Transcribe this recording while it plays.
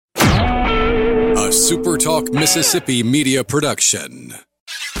SuperTalk Mississippi Media production.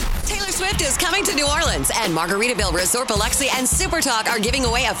 Taylor Swift is coming to New Orleans, and Margaritaville Resort Biloxi and SuperTalk are giving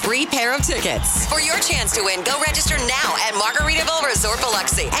away a free pair of tickets. For your chance to win, go register now at Margaritaville Resort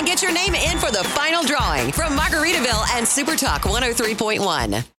Biloxi and get your name in for the final drawing from Margaritaville and SuperTalk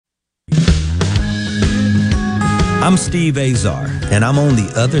 103.1. I'm Steve Azar, and I'm on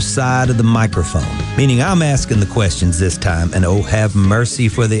the other side of the microphone, meaning I'm asking the questions this time, and oh, have mercy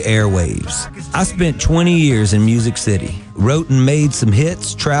for the airwaves. I spent 20 years in Music City, wrote and made some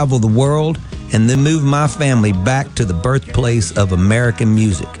hits, traveled the world, and then moved my family back to the birthplace of American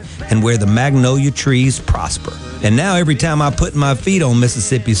music and where the magnolia trees prosper. And now every time I put my feet on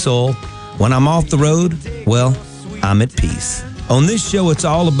Mississippi soil, when I'm off the road, well, I'm at peace. On this show, it's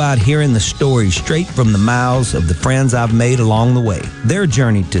all about hearing the stories straight from the mouths of the friends I've made along the way, their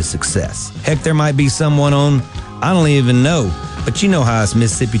journey to success. Heck, there might be someone on, I don't even know, but you know how us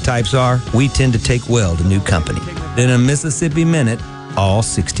Mississippi types are. We tend to take well to new company. In a Mississippi Minute, all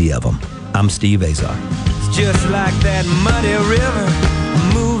 60 of them. I'm Steve Azar. It's just like that muddy river,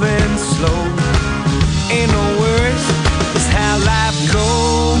 moving slow. Ain't no worries, it's how life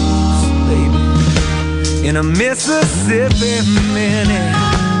goes, baby. In a Mississippi Minute.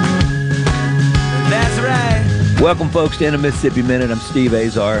 That's right. Welcome, folks, to In a Mississippi Minute. I'm Steve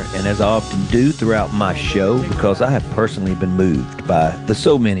Azar, and as I often do throughout my show, because I have personally been moved by the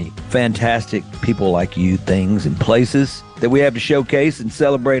so many fantastic people like you, things, and places that we have to showcase and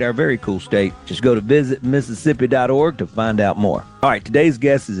celebrate our very cool state. Just go to visitmississippi.org to find out more. All right, today's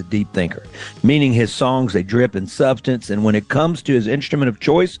guest is a deep thinker, meaning his songs, they drip in substance, and when it comes to his instrument of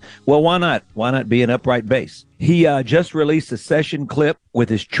choice, well, why not? Why not be an upright bass? He just released a session clip with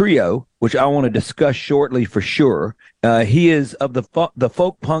his trio, which I want to discuss shortly for sure. He is of the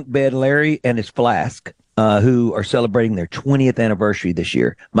folk punk band Larry and his Flask, who are celebrating their 20th anniversary this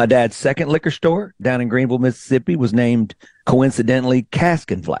year. My dad's second liquor store down in Greenville, Mississippi was named, coincidentally, Cask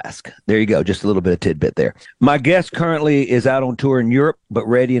and Flask. There you go, just a little bit of tidbit there. My guest currently is out on tour in Europe, but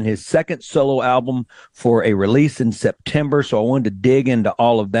readying his second solo album for a release in September, so I wanted to dig into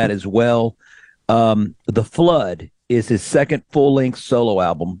all of that as well. The Flood is his second full-length solo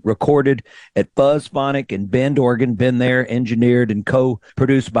album, recorded at Fuzzphonic in Bend, Oregon. Been there, engineered and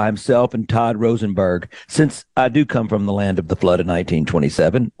co-produced by himself and Todd Rosenberg. Since I do come from the land of the Flood in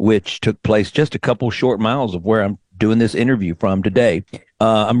 1927, which took place just a couple short miles of where I'm doing this interview from today,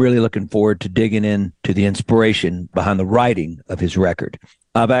 I'm really looking forward to digging into the inspiration behind the writing of his record.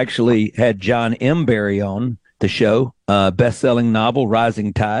 I've actually had John M. Barry on the show, best-selling novel,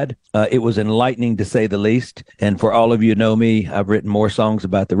 Rising Tide. It was enlightening, to say the least. And for all of you who know me, I've written more songs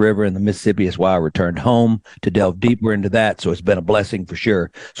about the river and the Mississippi. Is why I returned home to delve deeper into that. So it's been a blessing for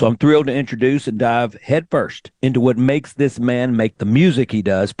sure. So I'm thrilled to introduce and dive headfirst into what makes this man make the music he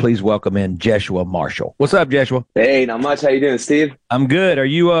does. Please welcome in Jeshua Marshall. What's up, Jeshua? Hey, not much. How you doing, Steve? I'm good. Are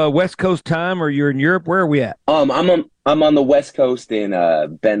you West Coast time, or you're in Europe? Where are we at? I'm on the West Coast in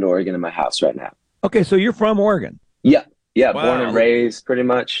Bend, Oregon, in my house right now. Okay, so you're from Oregon. Yeah. Wow. Born and raised, pretty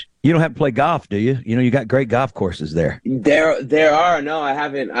much. You don't have to play golf, do you? You know, you got great golf courses there. There are. No, I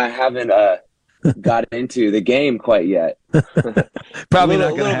haven't got into the game quite yet. Probably a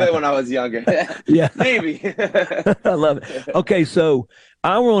not little bit when I was younger. Yeah, maybe. I love it. Okay, so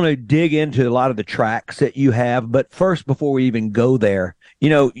I want to dig into a lot of the tracks that you have, but first, before we even go there, you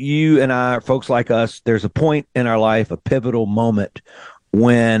know, you and I, folks like us, there's a point in our life, a pivotal moment,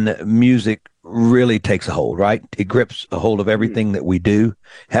 when music really takes a hold, right? It grips a hold of everything that we do.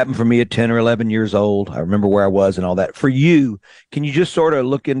 Happened for me at 10 or 11 years old. I remember where I was and all that. For you, can you just sort of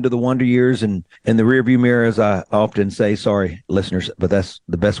look into the wonder years and in the rearview mirror, as I often say, sorry, listeners, but that's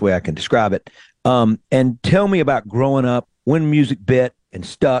the best way I can describe it. And tell me about growing up, when music bit and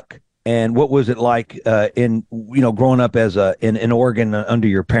stuck, and what was it like growing up as in Oregon under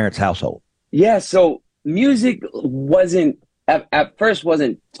your parents' household? Yeah, so music wasn't at first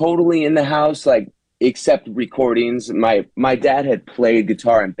wasn't totally in the house, like, except recordings. My dad had played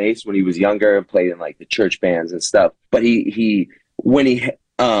guitar and bass when he was younger, played in like the church bands and stuff. But he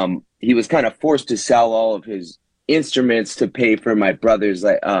was kind of forced to sell all of his instruments to pay for my brother's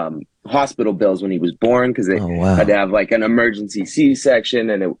hospital bills when he was born, because they had to have like an emergency C-section,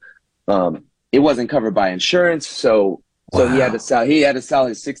 and it wasn't covered by insurance. So he had to sell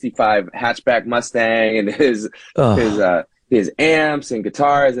his 65 hatchback Mustang and his amps and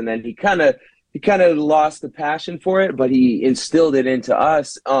guitars, and then he kind of lost the passion for it, but he instilled it into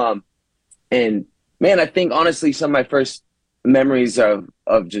us. And man, I think honestly some of my first memories of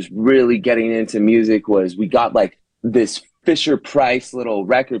just really getting into music was we got like this Fisher Price little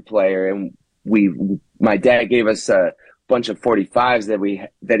record player, and my dad gave us bunch of 45s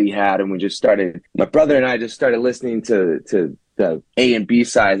that he had, and my brother and I just started listening to the A and B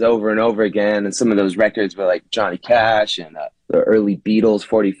sides over and over again. And some of those records were like Johnny Cash and the early Beatles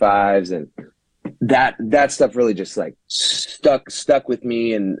 45s, and that stuff really just like stuck with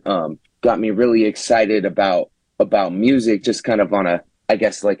me and got me really excited about music, just kind of on a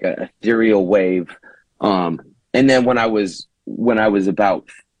ethereal wave. And then when I was about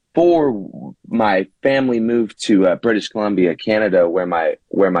 4, my family moved to British Columbia, Canada, where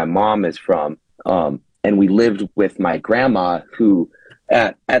my mom is from. And we lived with my grandma, who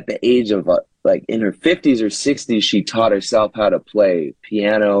at the age of like in her 50s or 60s, she taught herself how to play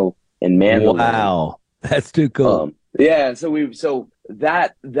piano and mandolin. Wow, that's too cool. Yeah, so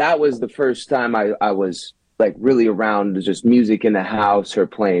that was the first time I was like really around just music in the house, her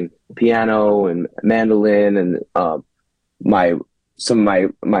playing piano and mandolin, and some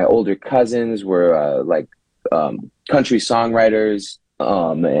of my older cousins were country songwriters,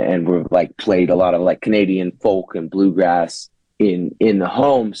 and were like played a lot of like Canadian folk and bluegrass in the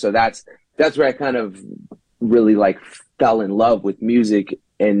home. So that's where I kind of really like fell in love with music,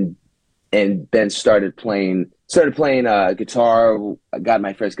 and then started playing guitar. I got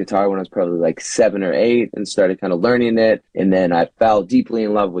my first guitar when I was probably like 7 or 8, and started kind of learning it. And then I fell deeply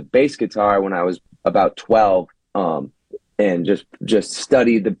in love with bass guitar when I was about 12, and just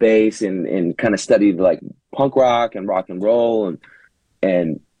studied the bass and kind of studied like punk rock and roll,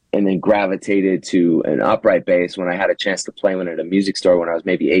 and then gravitated to an upright bass when I had a chance to play one at a music store when I was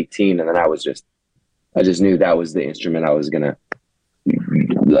maybe 18. And then I just knew that was the instrument I was gonna,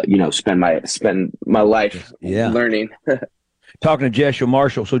 spend my life learning. Talking to Jeshua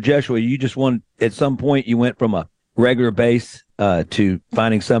Marshall. So Jeshua, you just at some point you went from a regular bass to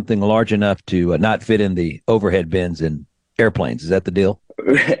finding something large enough to not fit in the overhead bins in airplanes. Is that the deal?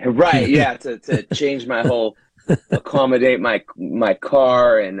 Right. Yeah. To change my whole, accommodate my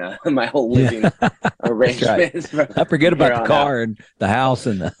car and my whole living arrangements. Right. I forget about the car and the house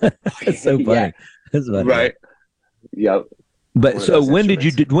and it's so funny. Yeah. That's funny. Right. Yep. But so when did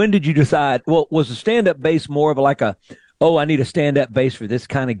you decide? Well, was the stand-up bass more of like I need a stand-up bass for this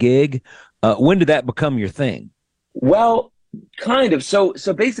kind of gig? When did that become your thing? Well, kind of. So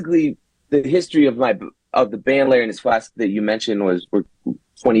basically, the history of the band Larry and His Flask that you mentioned we're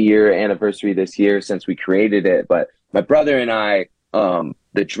 20-year anniversary this year since we created it. But my brother and I,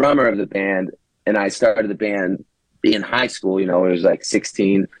 the drummer of the band, and I started the band in high school. When I was like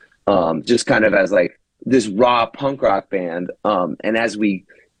 16, just kind of as like this raw punk rock band. And as we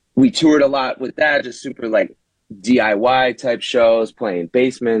toured a lot with that, just super like DIY type shows, playing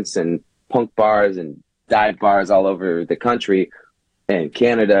basements and punk bars and dive bars all over the country and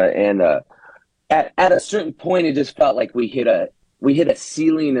Canada. And at a certain point, it just felt like we hit a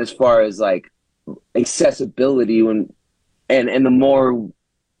ceiling as far as like accessibility and the more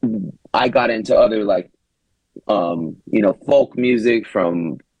I got into other like folk music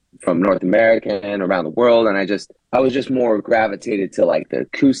from North America and around the world, and I was just more gravitated to like the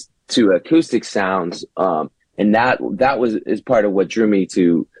acoustic sounds, and that is part of what drew me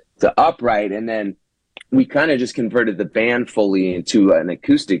to upright. And then we kind of just converted the band fully into an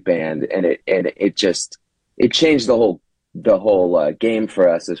acoustic band, and it changed the whole game for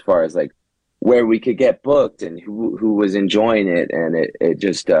us as far as like where we could get booked and who was enjoying it, and it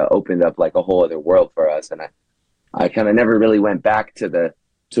just opened up like a whole other world for us. And I kind of never really went back to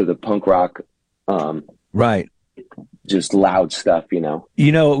the punk rock, right? Just loud stuff, we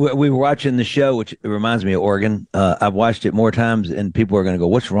were watching the show, which reminds me of Oregon. I've watched it more times, and people are going to go,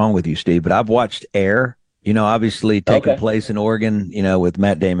 "What's wrong with you, Steve?" But I've watched Air. Obviously taking place in Oregon. With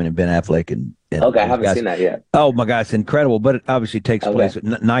Matt Damon and Ben Affleck and okay, I haven't seen that yet. Oh my God, it's incredible! But it obviously takes place at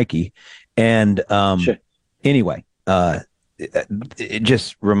Nike, and sure. Anyway, it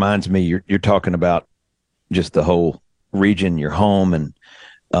just reminds me you're talking about just the whole region, your home, and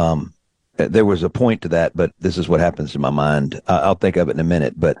there was a point to that, but this is what happens in my mind. I'll think of it in a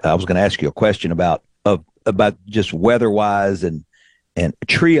minute, but I was going to ask you a question about just weather-wise and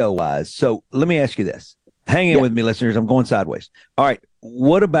trio-wise. So let me ask you this. Hang in with me, listeners. I'm going sideways. All right.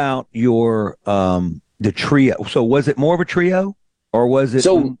 What about your the trio? So was it more of a trio, or was it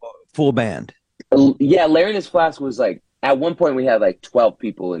full band? Yeah, Larry and His Flask was like, at one point we had like 12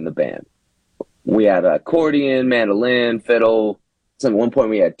 people in the band. We had accordion, mandolin, fiddle. So at one point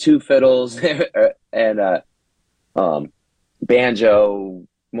we had 2 fiddles and banjo,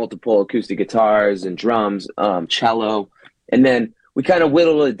 multiple acoustic guitars and drums, cello. And then we kind of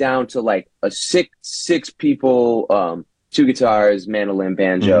whittled it down to like a six people, 2 guitars, mandolin,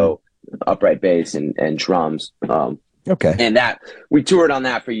 banjo, upright bass, and drums. Okay. And that we toured on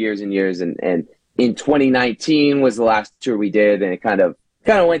that for years and years. And in 2019 was the last tour we did, and it kind of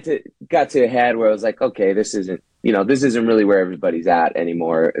got to a head where I was like, okay, this isn't really where everybody's at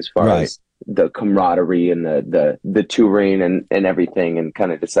anymore as far as the camaraderie and the touring and everything, and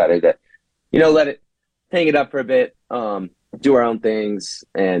kind of decided that, hang it up for a bit, do our own things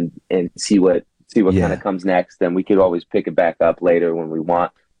and see what kind of comes next. And we could always pick it back up later when we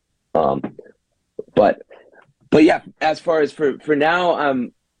want. But yeah, as far as for now,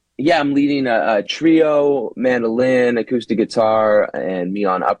 I'm leading a trio, mandolin, acoustic guitar, and me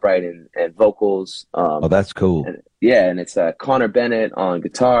on upright and vocals. That's cool. And it's Connor Bennett on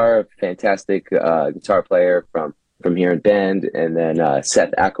guitar, fantastic guitar player from here in Bend, and then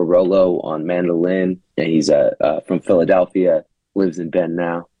Seth Accarolo on mandolin, and he's from Philadelphia, lives in Bend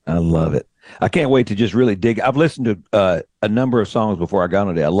now. I love it. I can't wait to just really dig. I've listened to a number of songs before I got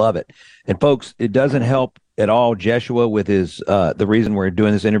on today. I love it. And folks, it doesn't help at all Jeshua with his the reason we're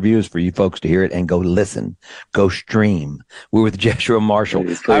doing this interview is for you folks to hear it and go listen, go stream. We're with Jeshua Marshall.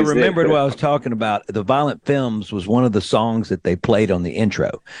 I remembered what I was talking about. The Violent Femmes was one of the songs that they played on the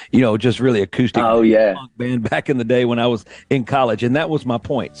intro, just really acoustic punk band back in the day when I was in college, and that was my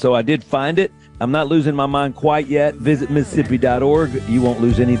point. So I did find it. I'm not losing my mind quite yet. Visit Mississippi.org. You won't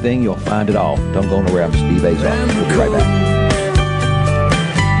lose anything. You'll find it all. Don't go nowhere. I'm Steve Azar. We'll be right back.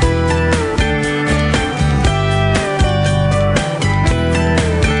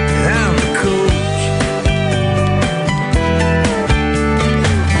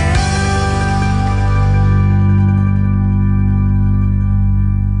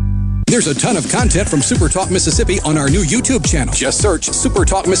 There's a ton of content from SuperTalk Mississippi on our new YouTube channel. Just search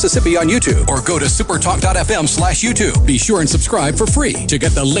SuperTalk Mississippi on YouTube or go to supertalk.fm/YouTube. Be sure and subscribe for free to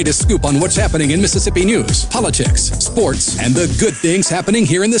get the latest scoop on what's happening in Mississippi news, politics, sports, and the good things happening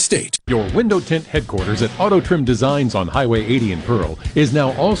here in the state. Your window tint headquarters at Auto Trim Designs on Highway 80 in Pearl is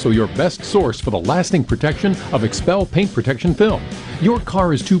now also your best source for the lasting protection of Expel paint protection film. Your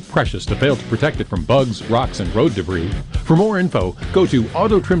car is too precious to fail to protect it from bugs, rocks, and road debris. For more info, go to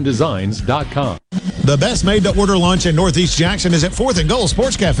autotrimdesigns.com. The best made-to-order lunch in Northeast Jackson is at 4th and Goal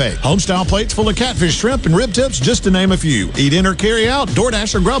Sports Cafe. Homestyle plates full of catfish, shrimp, and rib tips, just to name a few. Eat in or carry out,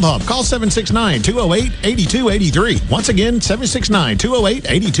 DoorDash or Grubhub. Call 769-208-8283. Once again,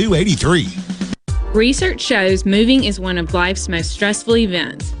 769-208-8283. Research shows moving is one of life's most stressful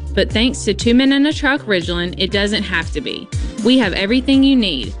events. But thanks to 2 Men and a Truck Ridgeland, it doesn't have to be. We have everything you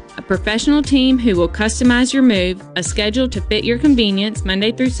need. A professional team who will customize your move, a schedule to fit your convenience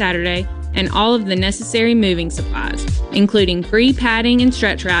Monday through Saturday, and all of the necessary moving supplies, including free padding and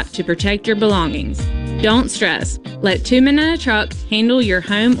stretch wrap to protect your belongings. Don't stress. Let 2 Men and a Truck handle your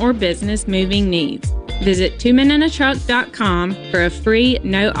home or business moving needs. Visit 2menandatruck.com for a free,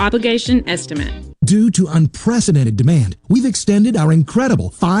 no-obligation estimate. Due to unprecedented demand, we've extended our incredible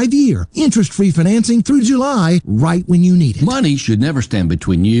 5-year interest-free financing through July, right when you need it. Money should never stand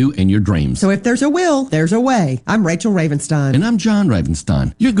between you and your dreams. So if there's a will, there's a way. I'm Rachel Ravenstein. And I'm John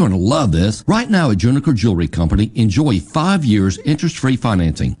Ravenstein. You're going to love this. Right now at Juniker Jewelry Company, enjoy 5 years interest-free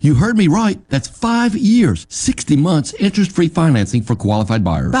financing. You heard me right. That's 5 years, 60 months interest-free financing for qualified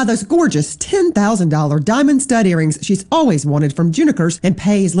buyers. Buy those gorgeous $10,000 diamond stud earrings she's always wanted from Juniker's and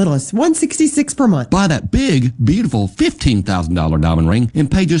pay as little as $166 per month. Buy that big, beautiful $15,000 diamond ring and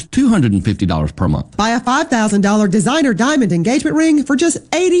pay just $250 per month. Buy a $5,000 designer diamond engagement ring for just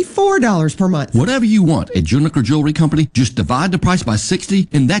 $84 per month. Whatever you want at Juniker Jewelry Company, just divide the price by 60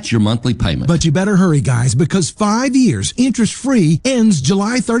 and that's your monthly payment. But you better hurry, guys, because 5 years interest-free ends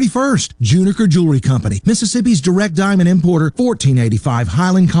July 31st. Juniker Jewelry Company, Mississippi's direct diamond importer, 1485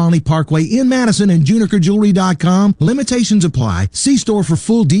 Highland Colony Parkway in Madison, and junikerjewelry.com. Limitations apply. See store for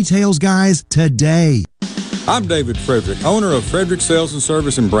full details, guys, today. I'm David Frederick, owner of Frederick Sales and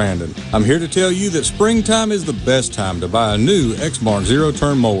Service in Brandon. I'm here to tell you that springtime is the best time to buy a new Exmark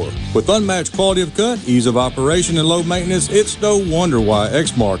zero-turn mower. With unmatched quality of cut, ease of operation, and low maintenance, it's no wonder why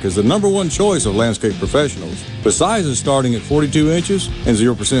Exmark is the #1 choice of landscape professionals. With sizes starting at 42 inches and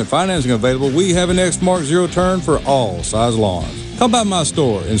 0% financing available, we have an Exmark zero-turn for all size lawns. Come by my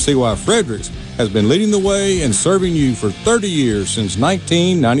store and see why Fredericks has been leading the way and serving you for 30 years since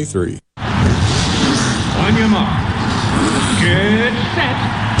 1993. On your mark. Get set.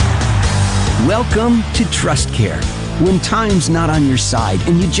 Welcome to Trust Care. When time's not on your side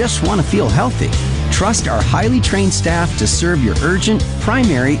and you just want to feel healthy, trust our highly trained staff to serve your urgent,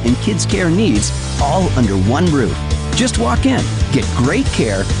 primary, and kids' care needs all under one roof. Just walk in, get great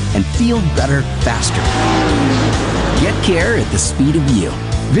care, and feel better faster. Get care at the speed of you.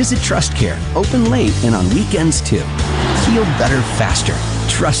 Visit Trust Care, open late and on weekends too. Feel better faster.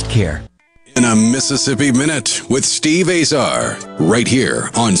 Trust Care. In a Mississippi Minute with Steve Azar, right here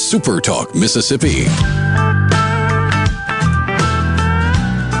on SuperTalk Mississippi.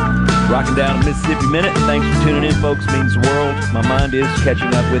 Rocking down a Mississippi Minute. Thanks for tuning in, folks. Means the world. My mind is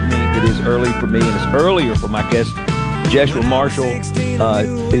catching up with me. It is early for me, and it's earlier for my guest, Jeshua Marshall.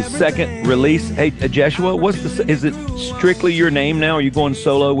 His second release. Hey, Jeshua, is it strictly your name now? Are you going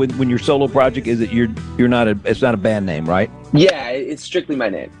solo when your solo project? Is it you're not it's not a band name, right? Yeah, it's strictly my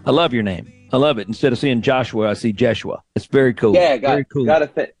name. I love your name. I love it. Instead of seeing Joshua, I see Jeshua. It's very cool. Yeah, very cool.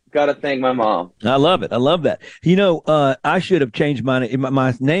 Gotta thank my mom. I love it. I love that. You know, I should have changed my name.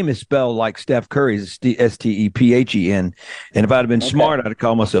 My name is spelled like Steph Curry's, Stephen. And if I'd have been smart, I'd have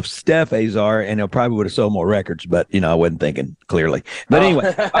called myself Steph Azar, and I probably would have sold more records. But, I wasn't thinking clearly. But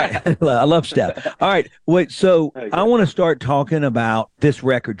anyway, all right, I love Steph. All right. Wait, so I want to start talking about this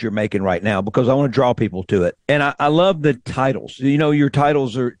record you're making right now because I want to draw people to it. And I love the titles. Your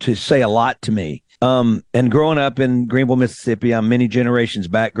titles are to say a lot to me. And growing up in Greenville, Mississippi, I'm many generations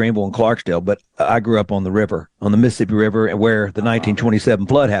back, Greenville and Clarksdale, but I grew up on the river, on the Mississippi River, where the 1927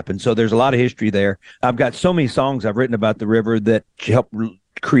 flood happened. So there's a lot of history there. I've got so many songs I've written about the river that helped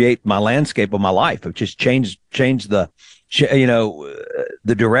create my landscape of my life. It just changed the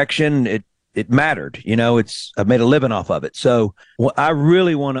direction. It mattered, I've made a living off of it. So I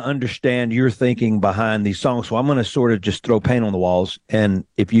really want to understand your thinking behind these songs. So I'm going to sort of just throw paint on the walls. And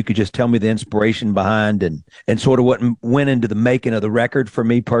if you could just tell me the inspiration behind and sort of what went into the making of the record for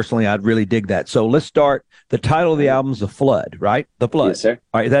me personally, I'd really dig that. So let's start. The title of the album is The Flood, right? The Flood. Yes, sir.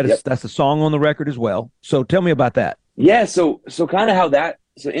 All right. That's a song on the record as well. So tell me about that. Yeah. So kind of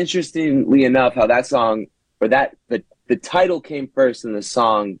so interestingly enough, how that song or the title came first and the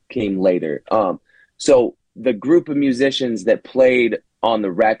song came later. So the group of musicians that played on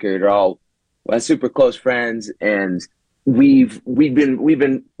the record are all super close friends, and we've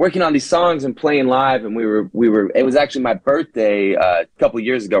been working on these songs and playing live. And we were. It was actually my birthday a couple of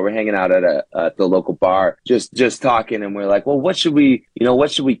years ago. We're hanging out at the local bar, just talking, and we're like, well, what should we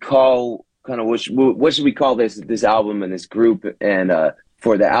call what should we call this album and this group and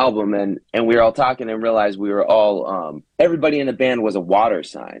for the album, and we were all talking and realized we were all everybody in the band was a water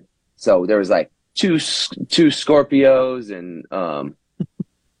sign. So there was like two Scorpios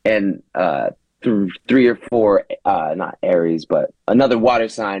and three or four not Aries, but another water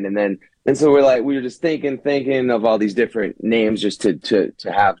sign, and so we were just thinking of all these different names just to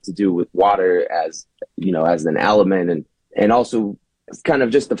have to do with water as as an element, and also kind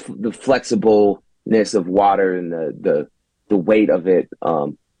of just the flexibleness of water and the weight of it.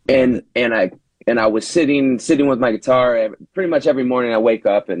 And I was sitting with my guitar pretty much every morning. I wake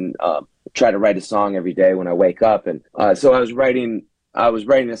up and try to write a song every day when I wake up. And so I was writing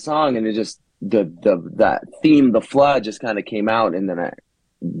a song, and it just that theme, the flood, just kind of came out, and then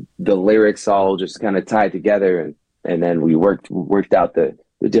the lyrics all just kind of tied together, and then we worked out the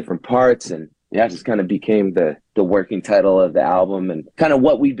different parts, and it just kind of became the working title of the album, and kind of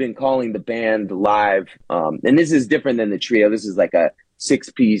what we've been calling the band live. And this is different than the trio. This is like a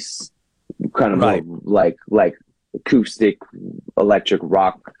 6-piece kind of like acoustic electric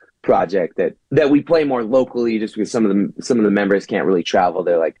rock project that we play more locally, just because some of the members can't really travel.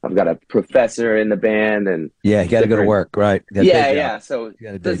 They're like, I've got a professor in the band, and you got to go to work, right? Yeah. So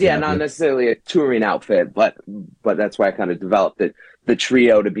not necessarily a touring outfit, but that's why I kind of developed the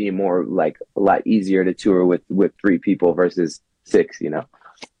trio to be more like a lot easier to tour with 3 people versus 6.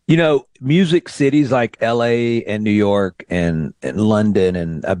 Music cities like LA and New York and London,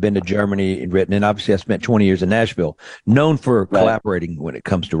 and I've been to Germany and Britain, and obviously I spent 20 years in Nashville, known for collaborating when it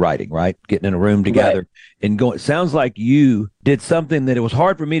comes to writing, right? Getting in a room together and going. It sounds like you did something that it was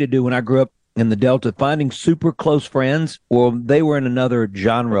hard for me to do when I grew up in the Delta, finding super close friends. Well, they were in another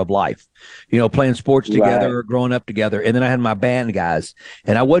genre of life, playing sports together, growing up together. And then I had my band guys,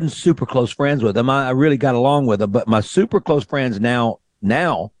 and I wasn't super close friends with them. I really got along with them, but my super close friends now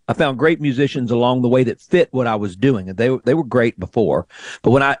I found great musicians along the way that fit what I was doing. And they were great before.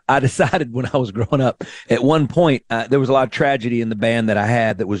 But when I decided when I was growing up, at one point, there was a lot of tragedy in the band that I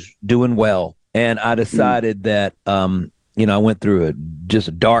had that was doing well. And I decided that, I went through just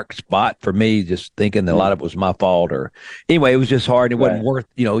a dark spot for me, just thinking that a lot of it was my fault, or anyway, it was just hard. It wasn't worth,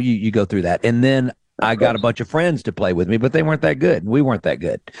 you go through that. And then I got a bunch of friends to play with me, but they weren't that good. We weren't that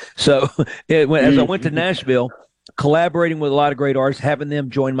good. So as I went to Nashville, collaborating with a lot of great artists, having them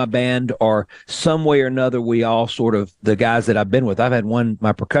join my band, or some way or another, we all sort of, the guys that I've been with, I've had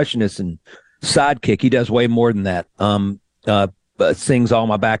my percussionist and sidekick, he does way more than that. sings all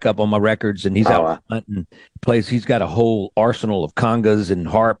my backup on my records, and he's out hunting. He's got a whole arsenal of congas and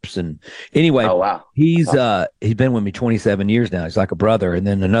harps, and anyway, he's been with me 27 years now. He's like a brother. And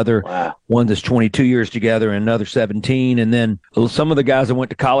then another one that's 22 years together, and another 17. And then some of the guys I went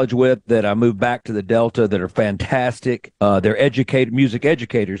to college with that I moved back to the Delta that are fantastic. They're music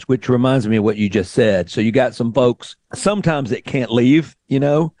educators, which reminds me of what you just said. So you got some folks sometimes that can't leave,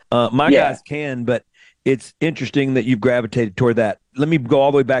 my guys can, but it's interesting that you've gravitated toward that. Let me go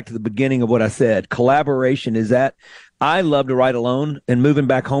all the way back to the beginning of what I said. Collaboration is that I love to write alone, and moving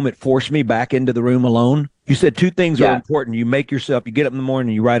back home, it forced me back into the room alone. You said two things are important. You get up in the morning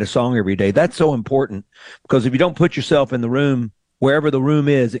and you write a song every day. That's so important, because if you don't put yourself in the room, wherever the room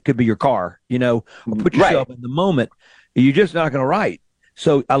is, it could be your car, or put yourself in the moment, you're just not going to write.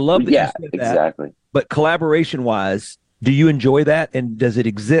 So I love that you said that. Exactly. But collaboration wise, do you enjoy that? And does it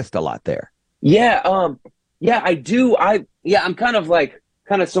exist a lot there? Yeah, I do. I'm kind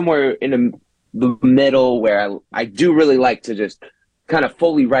of somewhere in the middle where I do really like to just kind of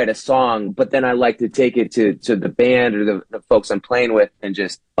fully write a song, but then I like to take it to the band or the folks I'm playing with, and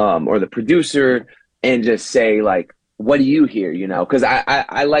just or the producer, and just say, like, what do you hear? Because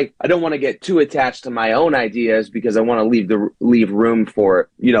I don't want to get too attached to my own ideas, because I want to leave room for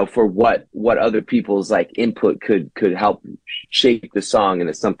for what other people's like input could help shape the song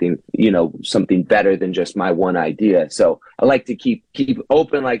into something something better than just my one idea. So I like to keep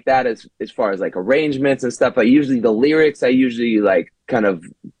open like that as far as like arrangements and stuff. The lyrics I usually like kind of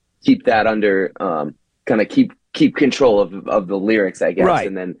keep that under kind of keep control of the lyrics, I guess. Right.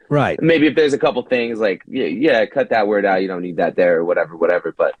 And then maybe if there's a couple things like, cut that word out, you don't need that there, or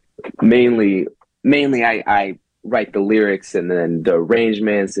whatever. But mainly I write the lyrics, and then the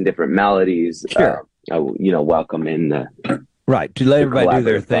arrangements and different melodies. Sure. I welcome in to let everybody do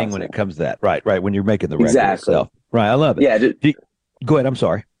their thing when it comes to that. Right. When you're making the record itself. Right. I love it. Yeah. Go ahead. I'm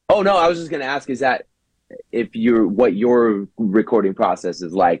sorry. Oh no, I was just going to ask, is that what your recording process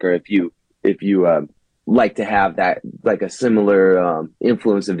is like, or if you like to have that, like a similar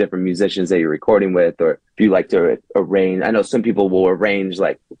influence of different musicians that you're recording with, or if you like to arrange. I know some people will arrange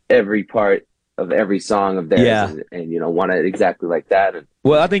like every part of every song of theirs, and want it exactly like that. And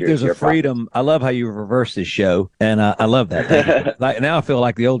I think there's a freedom. I love how you reverse this show, and I love that. Now I feel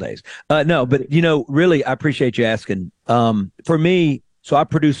like the old days. No, but really, I appreciate you asking. For me, so I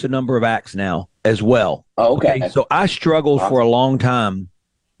produce a number of acts now as well. Oh, okay. So I struggled for a long time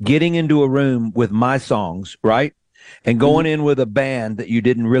getting into a room with my songs, right? And going in with a band that you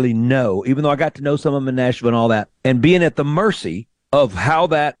didn't really know, even though I got to know some of them in Nashville and all that, and being at the mercy of how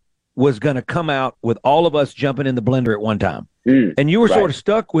that was going to come out with all of us jumping in the blender at one time. And you were sort of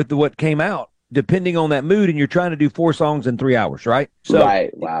stuck with what came out, depending on that mood, and you're trying to do 4 songs in 3 hours, right? So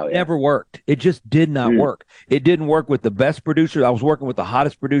it never worked. It just did not work. It didn't work with the best producers. I was working with the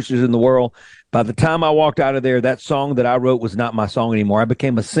hottest producers in the world. By the time I walked out of there, that song that I wrote was not my song anymore. I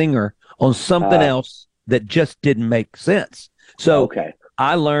became a singer on something else that just didn't make sense. So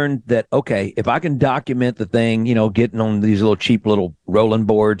I learned that, if I can document the thing, getting on these little cheap little rolling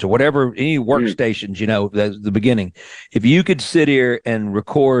boards or whatever, any workstations, the beginning, if you could sit here and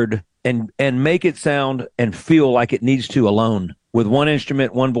record and make it sound and feel like it needs to alone with one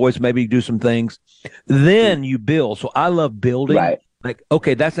instrument, one voice, maybe do some things, then you build. So I love building. Right. Like,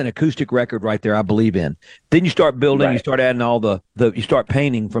 that's an acoustic record right there, I believe in. Then you start building, you start adding all you start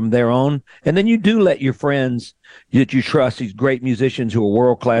painting from there on. And then you do let your friends that you trust, these great musicians who are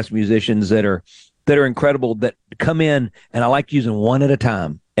world-class musicians that are incredible, that come in, and I like using one at a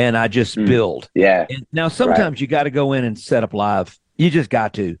time, and I just build. Yeah. And now sometimes you got to go in and set up live. You just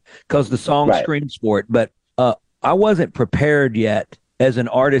got to, because the song screams for it. But I wasn't prepared yet as an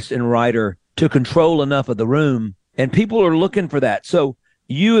artist and writer to control enough of the room. And people are looking for that. So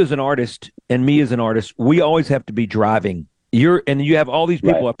you as an artist and me as an artist, we always have to be driving. You have all these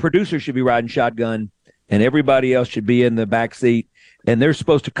people. A producer should be riding shotgun, and everybody else should be in the back seat. And they're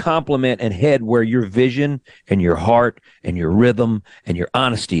supposed to complement and head where your vision and your heart and your rhythm and your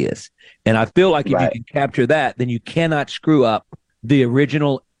honesty is. And I feel like if you can capture that, then you cannot screw up the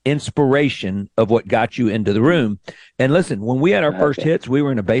original inspiration of what got you into the room. And listen, when we had our first hits, we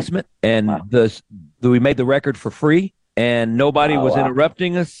were in a basement, and we made the record for free, and nobody was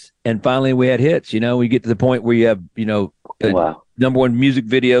interrupting us. And finally we had hits. We get to the point where you have, number 1 music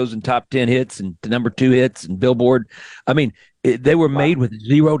videos and top 10 hits and the number 2 hits and Billboard. I mean, they were made with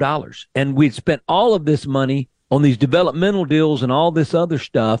 $0. And we'd spent all of this money on these developmental deals and all this other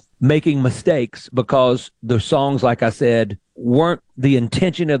stuff, making mistakes because the songs, like I said, weren't the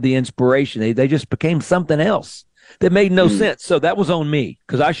intention of the inspiration. They just became something else. that made no sense. So that was on me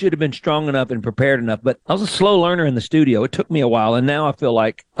because I should have been strong enough and prepared enough. But I was a slow learner in the studio. It took me a while, and now I feel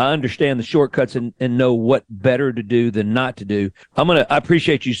like I understand the shortcuts and know what better to do than not to do. I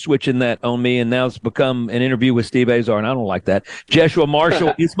appreciate you switching that on me, and now it's become an interview with Steve Azar, and I don't like that. Jeshua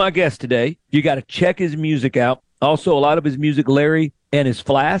Marshall is my guest today. You got to check his music out. Also, a lot of his music, Larry and his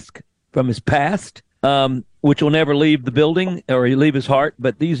Flask from his past, which will never leave the building or leave his heart.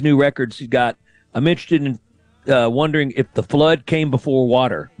 But these new records he's got, I'm interested in wondering if the flood came before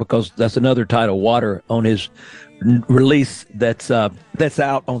water, because that's another title, Water, on his release that's out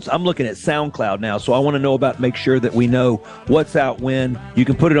on. I'm looking at SoundCloud now, so I want to make sure that we know what's out when. You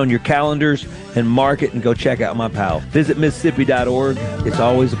can put it on your calendars and mark it and go check out my pal. Visit Mississippi.org. It's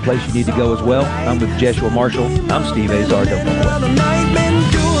always a place you need to go as well. I'm with Jeshua Marshall. I'm Steve Azar. Don't go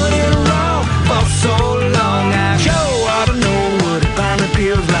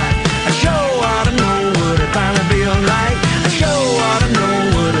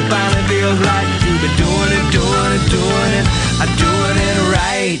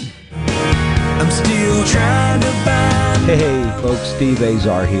Hey folks, Steve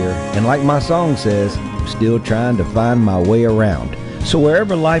Azar here, and like my song says, I'm still trying to find my way around. So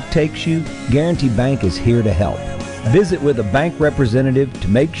wherever life takes you, Guarantee Bank is here to help. Visit with a bank representative to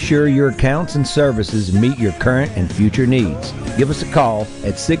make sure your accounts and services meet your current and future needs. Give us a call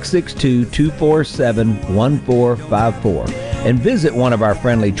at 662-247-1454 and visit one of our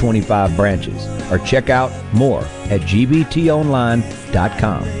friendly 25 branches, or check out more at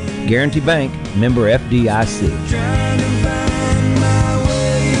gbtonline.com. Guarantee Bank, member FDIC.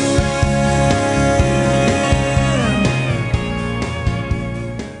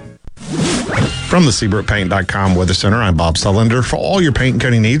 From the SeabrookPaint.com Weather Center, I'm Bob Sullender. For all your paint and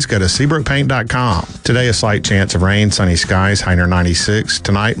coating needs, go to SeabrookPaint.com. Today, a slight chance of rain, sunny skies, high near 96.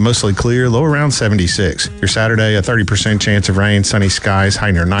 Tonight, mostly clear, low around 76. Your Saturday, a 30% chance of rain, sunny skies,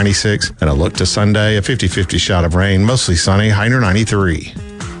 high near 96. And a look to Sunday, a 50-50 shot of rain, mostly sunny, high near 93.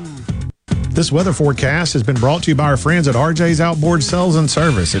 This weather forecast has been brought to you by our friends at RJ's Outboard Sales and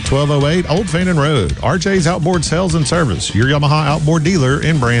Service at 1208 Old Fannin Road. RJ's Outboard Sales and Service, your Yamaha outboard dealer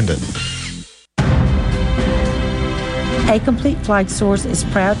in Brandon. A Complete Flag Source is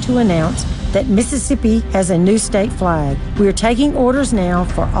proud to announce that Mississippi has a new state flag. We are taking orders now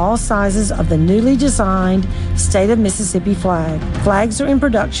for all sizes of the newly designed State of Mississippi flag. Flags are in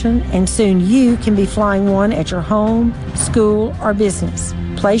production, and soon you can be flying one at your home, school, or business.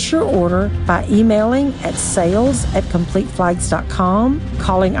 Place your order by emailing at sales@completeflags.com,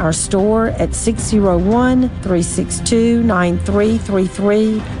 calling our store at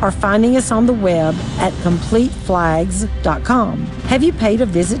 601-362-9333, or finding us on the web at completeflags.com. Have you paid a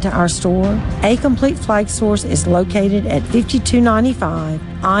visit to our store? A Complete Flag Source is located at 5295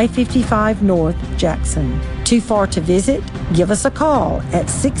 I-55 North, Jackson. Too far to visit? Give us a call at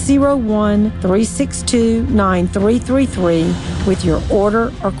 601-362-9333 with your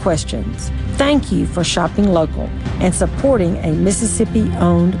order or questions. Thank you for shopping local and supporting a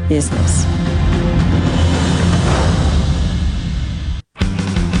Mississippi-owned business.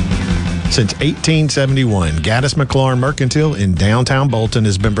 Since 1871, Gaddis McLaurin Mercantile in downtown Bolton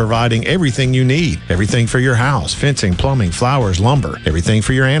has been providing everything you need. Everything for your house, fencing, plumbing, flowers, lumber. Everything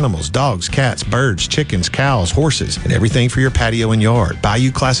for your animals, dogs, cats, birds, chickens, cows, horses. And everything for your patio and yard.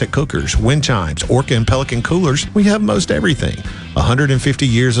 Bayou Classic cookers, wind chimes, Orca and Pelican coolers. We have most everything. 150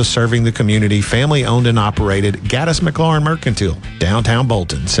 years of serving the community, family owned and operated. Gaddis McLaurin Mercantile, downtown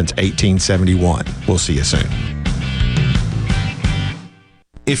Bolton since 1871. We'll see you soon.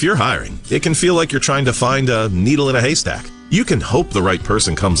 If you're hiring, it can feel like you're trying to find a needle in a haystack. You can hope the right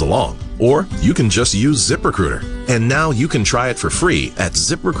person comes along, or you can just use ZipRecruiter. And now you can try it for free at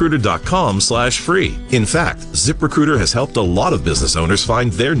ZipRecruiter.com/free. In fact, ZipRecruiter has helped a lot of business owners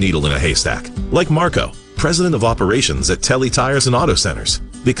find their needle in a haystack, like Marco, president of operations at Telly Tires and Auto Centers.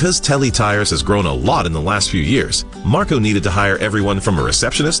 Because Telly Tires has grown a lot in the last few years, Marco needed to hire everyone from a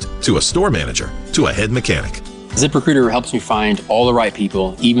receptionist to a store manager to a head mechanic. ZipRecruiter helps me find all the right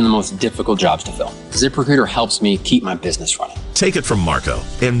people, even the most difficult jobs to fill. ZipRecruiter helps me keep my business running. Take it from Marco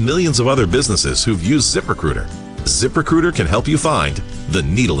and millions of other businesses who've used ZipRecruiter. ZipRecruiter can help you find the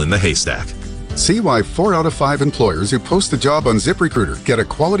needle in the haystack. See why 4 out of 5 employers who post a job on ZipRecruiter get a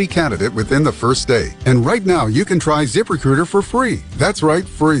quality candidate within the first day. And right now, you can try ZipRecruiter for free. That's right,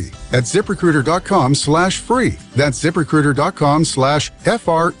 free. At ZipRecruiter.com/free. That's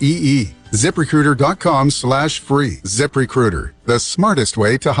ZipRecruiter.com/FREE. ZipRecruiter.com/free. ZipRecruiter, the smartest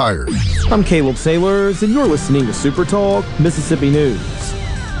way to hire. I'm Caleb Sailors, and you're listening to SuperTalk Mississippi News.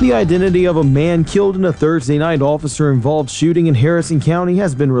 The identity of a man killed in a Thursday night officer-involved shooting in Harrison County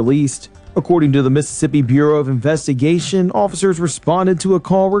has been released. According to the Mississippi Bureau of Investigation, officers responded to a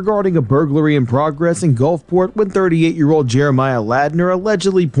call regarding a burglary in progress in Gulfport when 38-year-old Jeremiah Ladner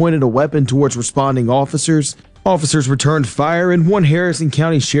allegedly pointed a weapon towards responding officers. Officers returned fire and one Harrison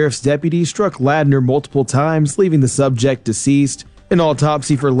County Sheriff's deputy struck Ladner multiple times, leaving the subject deceased. An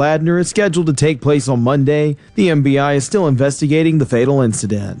autopsy for Ladner is scheduled to take place on Monday. The MBI is still investigating the fatal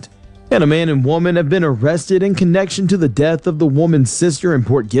incident. And a man and woman have been arrested in connection to the death of the woman's sister in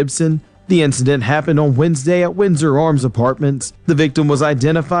Port Gibson. The incident happened on Wednesday at Windsor Arms Apartments. The victim was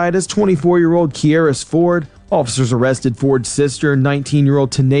identified as 24-year-old Kiaris Ford. Officers arrested Ford's sister,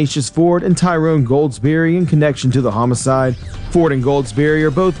 19-year-old Tenacious Ford, and Tyrone Goldsberry in connection to the homicide. Ford and Goldsberry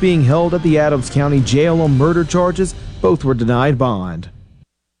are both being held at the Adams County Jail on murder charges. Both were denied bond.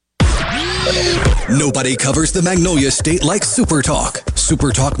 Nobody covers the Magnolia State like SuperTalk.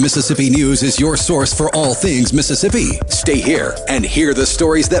 SuperTalk Mississippi News is your source for all things Mississippi. Stay here and hear the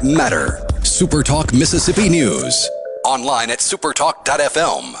stories that matter. SuperTalk Mississippi News. Online at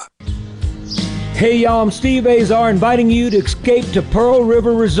supertalk.fm. Hey y'all, I'm Steve Azar inviting you to escape to Pearl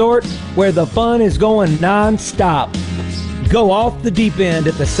River Resort where the fun is going non-stop. Go off the deep end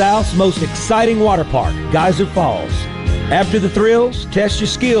at the South's most exciting water park, Geyser Falls. After the thrills, test your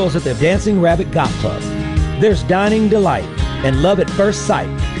skills at the Dancing Rabbit Golf Club. There's dining delight and love at first sight.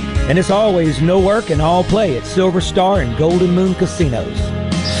 And it's always no work and all play at Silver Star and Golden Moon Casinos.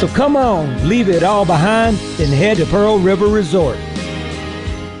 So come on, leave it all behind and head to Pearl River Resort.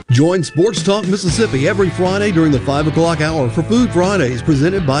 Join Sports Talk Mississippi every Friday during the 5 o'clock hour for Food Fridays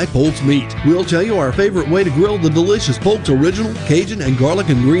presented by Polk's Meat. We'll tell you our favorite way to grill the delicious Polk's Original, Cajun, and garlic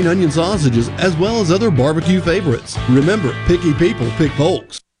and green onion sausages, as well as other barbecue favorites. Remember, picky people pick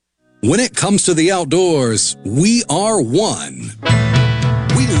Polk's. When it comes to the outdoors, we are one.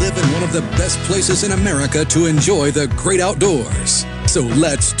 We live in one of the best places in America to enjoy the great outdoors. So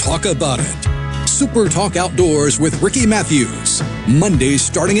let's talk about it. Super Talk Outdoors with Ricky Matthews. Mondays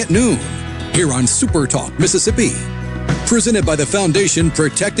starting at noon. Here on Super Talk Mississippi. Presented by the Foundation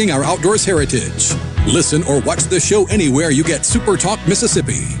Protecting Our Outdoors Heritage. Listen or watch the show anywhere you get Super Talk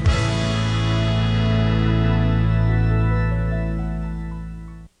Mississippi.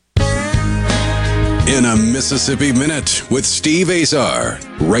 In a Mississippi Minute with Steve Azar.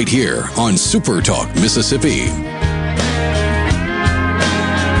 Right here on Super Talk Mississippi.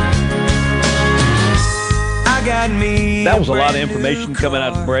 That was a lot of information coming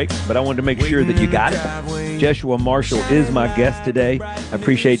out of the break, but I wanted to make sure that you got it. Jeshua Marshall is my guest today. I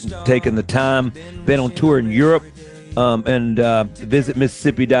appreciate taking the time. Been on tour in Europe, and visit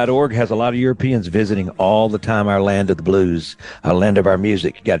Mississippi.org has a lot of Europeans visiting all the time our land of the blues, our land of our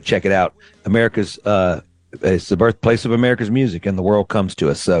music. You got to check it out. America's it's the birthplace of America's music, and the world comes to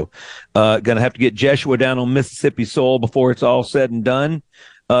us. So going to have to get Jeshua down on Mississippi soil before it's all said and done.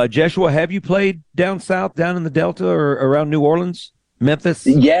 Jeshua, have you played down south, down in the Delta or around New Orleans, Memphis?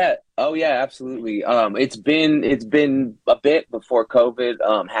 Yeah. Oh yeah, absolutely. It's been a bit before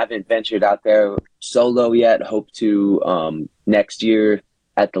COVID. Haven't ventured out there solo yet. Hope to next year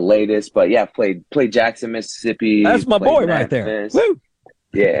at the latest. But yeah, played Jackson, Mississippi. That's my boy right there. Woo!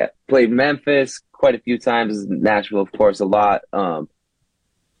 Yeah, played Memphis quite a few times. Nashville, of course, a lot.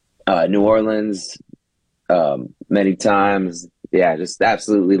 New Orleans, many times. Yeah, just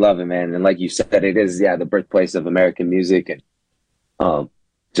absolutely love it, man. And like you said, it is, the birthplace of American music, and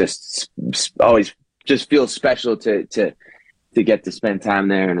just always just feels special to get to spend time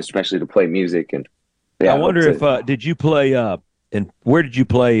there, and especially to play music. And I wonder if did you play and where did you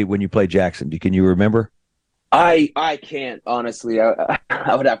play when you played Jackson? Can you remember? I can't, honestly. I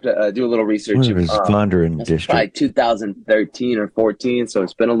would have to do a little research. It was Fondren District, probably 2013 or 14, so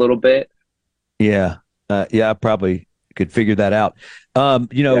it's been a little bit. Yeah, I probably could figure that out.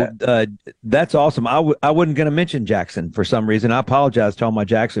 That's awesome. I wasn't going to mention Jackson for some reason. I apologize to all my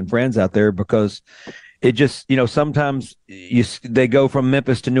Jackson friends out there, because it just, sometimes they go from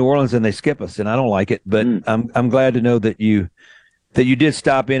Memphis to New Orleans and they skip us, and I don't like it. But I'm glad to know that you did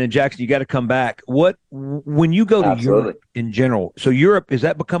stop in. And Jackson, you got to come back. When you go to Europe in general, so Europe, has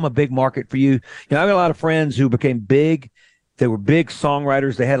that become a big market for you? I've got a lot of friends who became big. They were big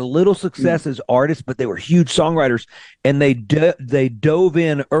songwriters. They had a little success as artists, but they were huge songwriters, and they dove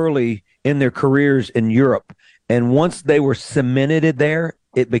in early in their careers in Europe. And once they were cemented there,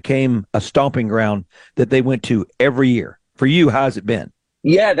 it became a stomping ground that they went to every year. For you, how's it been?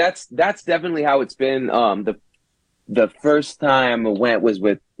 Yeah, that's definitely how it's been. The first time I went was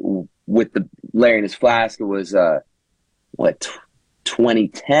with the Larry and His Flask. It was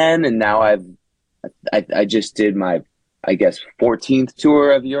 2010, and now I just did my, I guess, 14th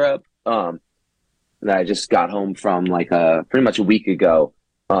tour of Europe. And I just got home from pretty much a week ago.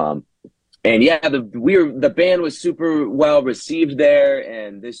 yeah, the band was super well received there,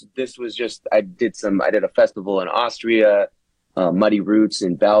 and this was just I did a festival in Austria, Muddy Roots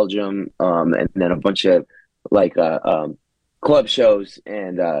in Belgium, and then a bunch of like club shows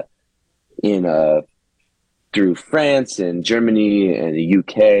and through France and Germany and the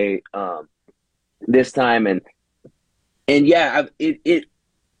UK this time, and yeah, it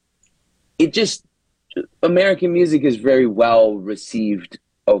just American music is very well received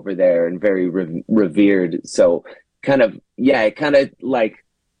over there and very revered. So it kind of like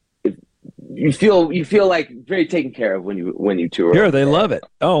you feel like very taken care of when you tour. Sure, they love it.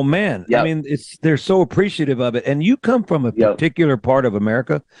 Oh man, yep. I mean, they're so appreciative of it. And you come from a particular part of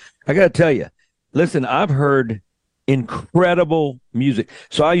America. I got to tell you, listen, I've heard incredible music.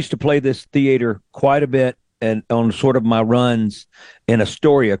 So I used to play this theater quite a bit, and on sort of my runs in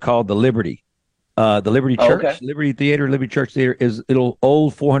Astoria called the Liberty. The Liberty Church, okay. Liberty Theater, Liberty Church Theater is little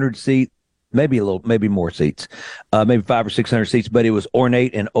old 400 seat, maybe more seats, maybe 500 or 600 seats, but it was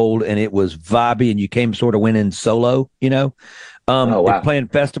ornate and old, and it was vibey, and you went in solo, wow. Playing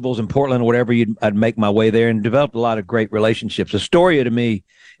festivals in Portland or whatever, I'd make my way there and developed a lot of great relationships. Astoria to me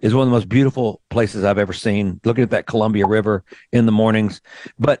is one of the most beautiful places I've ever seen, looking at that Columbia River in the mornings.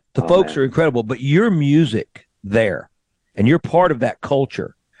 But the folks are incredible, but your music there, and you're part of that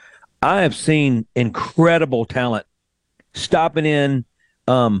culture. I have seen incredible talent stopping in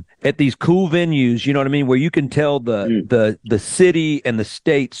at these cool venues, you know what I mean, where you can tell the city and the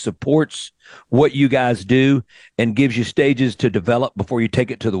state supports what you guys do and gives you stages to develop before you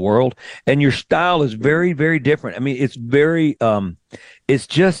take it to the world. And your style is very, very different. I mean, it's very,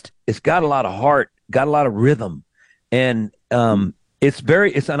 it's got a lot of heart, got a lot of rhythm. And it's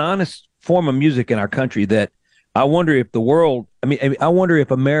an honest form of music in our country that I wonder if I wonder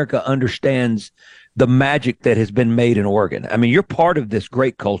if America understands the magic that has been made in Oregon. I mean, you're part of this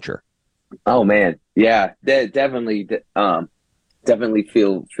great culture. Oh man. Yeah, definitely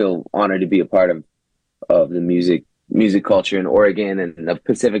feel honored to be a part of the music culture in Oregon and the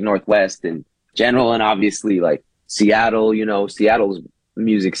Pacific Northwest in general. And obviously like Seattle, Seattle's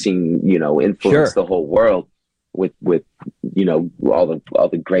music scene, influenced the whole world with, all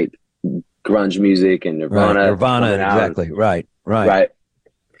the great grunge music and Nirvana. Exactly. Right.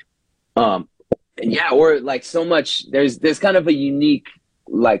 Yeah, or like so much. There's kind of a unique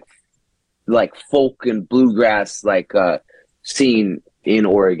like folk and bluegrass scene in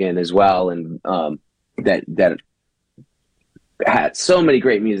Oregon as well, and that had so many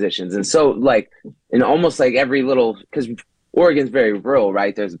great musicians, and so in almost like every little, because Oregon's very rural,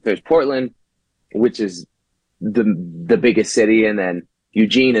 right? There's Portland, which is the biggest city, and then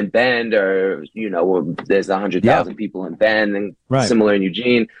Eugene and Bend are, there's 100,000 people in Bend, and similar in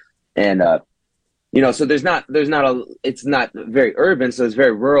Eugene, and so there's not it's not very urban, so it's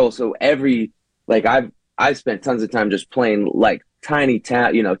very rural. So I've spent tons of time just playing like tiny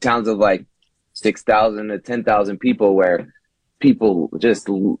towns of like 6,000 to 10,000 people, where people just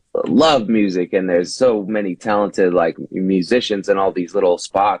love music, and there's so many talented like musicians in all these little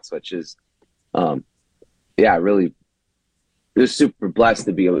spots, which is really. We're super blessed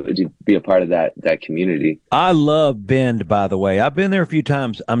to be able to be a part of that community. I love Bend, by the way. I've been there a few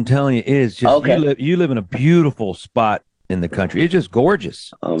times. I'm telling you, it is just you live in a beautiful spot in the country. It's just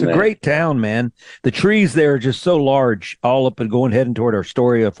gorgeous. It's a great town, man. The trees there are just so large, all up and heading toward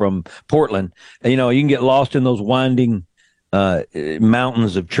Astoria from Portland. And, you can get lost in those winding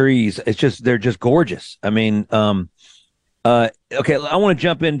mountains of trees. They're just gorgeous. I mean, okay, I want to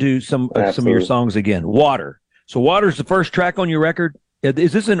jump into some of your songs again. Water. So Water's the first track on your record.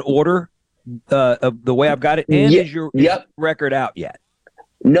 Is this in order of the way I've got it? And is your record out yet?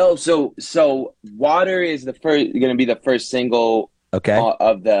 No. So Water is going to be the first single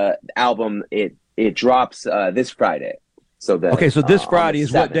of the album. It drops this Friday. So this Friday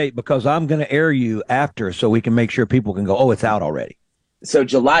is what date? Because I'm going to air you after, so we can make sure people can go, oh, it's out already. So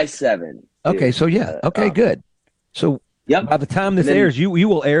July 7th. Okay. Good. So by the time this airs, you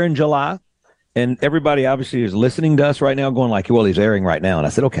will air in July. And everybody obviously is listening to us right now going like, well, he's airing right now. And I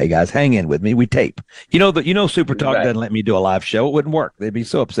said, okay, guys, hang in with me. We tape. SuperTalk doesn't let me do a live show. It wouldn't work. They'd be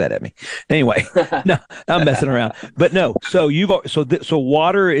so upset at me. Anyway, no, I'm messing around. But no, so so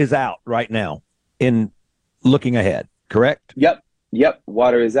Water is out right now in looking ahead, correct? Yep.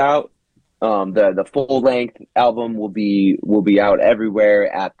 Water is out. The full length album will be out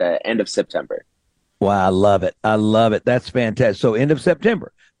everywhere at the end of September. Wow, I love it. That's fantastic. So end of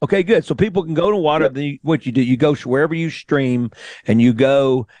September. Okay, good. So people can go to Water. What you do, you go wherever you stream, and you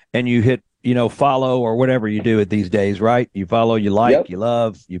go and you hit, follow or whatever you do it these days, right? You follow, you like, you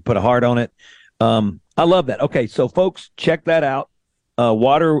love, you put a heart on it. I love that. Okay, so folks, check that out.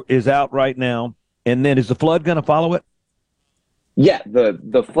 Water is out right now. And then is The Flood going to follow it? Yeah,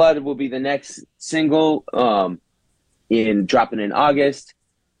 the Flood will be the next single, dropping in August,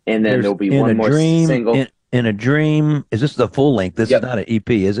 and then there'll be one more single. In a Dream. Is this the full length? This is not an EP,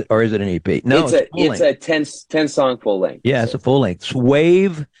 is it? Or is it an EP? No, it's a 10 song full length. Yeah, it's a full length.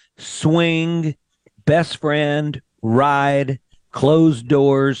 Wave, Swing, Best Friend, Ride, Closed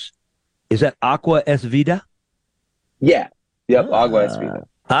Doors. Is that Agua es Vida? Yeah. Yep. Agua es Vida.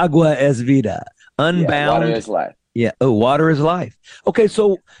 Agua es Vida. Unbound. Yeah, water is life. Yeah. Oh, water is life. Okay,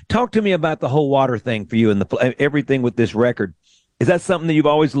 so talk to me about the whole water thing for you and everything with this record. Is that something that you've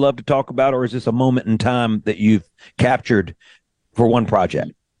always loved to talk about, or is this a moment in time that you've captured for one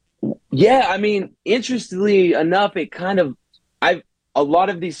project? Yeah, I mean, interestingly enough, it kind of a lot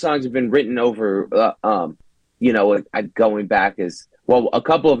of these songs have been written over, going back as well. A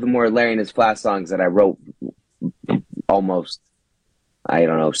couple of them were Larry and His Flash songs that I wrote almost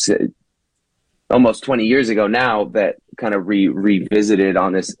 20 years ago now, that kind of revisited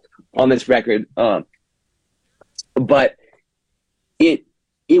on this record. But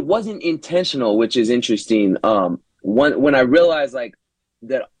it wasn't intentional, which is interesting. When I realized like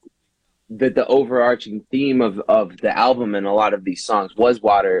that the overarching theme of the album and a lot of these songs was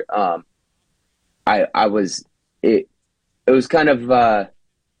water, it was kind of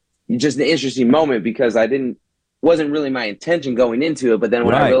just an interesting moment, because wasn't really my intention going into it. But then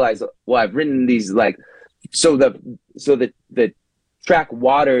when I realized, well, I've written these so the track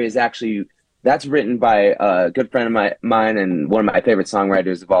Water is actually, that's written by a good friend of mine and one of my favorite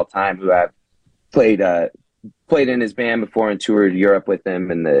songwriters of all time, who I've played in his band before and toured Europe with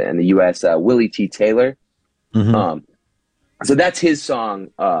him in the U.S. Willie T. Taylor. Mm-hmm. So that's his song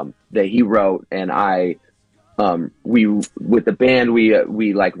that he wrote, and we with the band we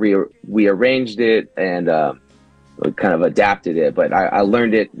arranged it and kind of adapted it, but I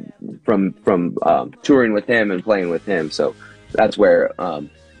learned it from touring with him and playing with him. So that's where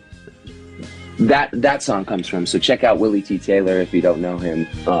that song comes from. So check out Willie T. Taylor if you don't know him.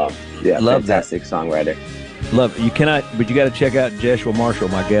 Love fantastic songwriter. Love it. You got to check out Jeshua Marshall,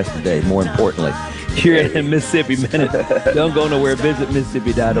 my guest today. More importantly, here in Mississippi Minute. Don't go nowhere. Visit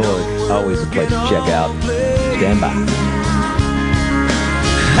Mississippi.org. Always a place to check out. Stand by.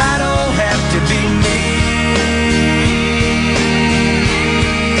 I don't have to be me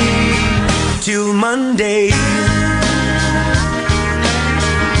till Monday.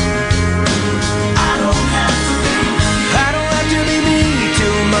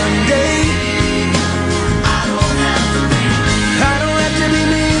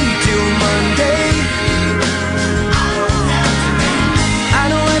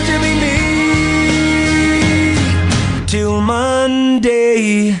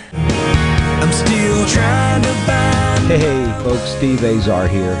 Monday, I'm still trying to find. Hey folks, Steve Azar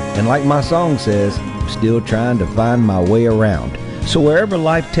here, and like my song says, I'm still trying to find my way around. So wherever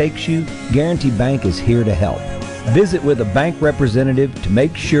life takes you, Guarantee Bank is here to help. Visit with a bank representative to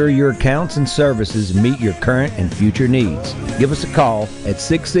make sure your accounts and services meet your current and future needs. Give us a call at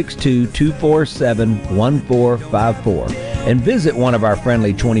 662-247-1454 and visit one of our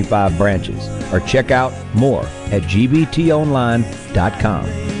friendly 25 branches, or check out more at gbtonline.com.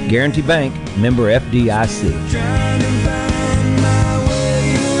 Guarantee Bank, member FDIC.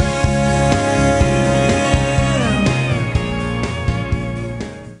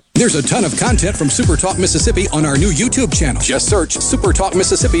 There's a ton of content from SuperTalk Mississippi on our new YouTube channel. Just search SuperTalk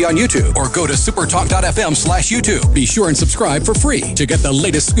Mississippi on YouTube or go to supertalk.fm/YouTube. Be sure and subscribe for free to get the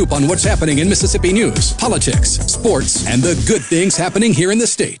latest scoop on what's happening in Mississippi news, politics, sports, and the good things happening here in the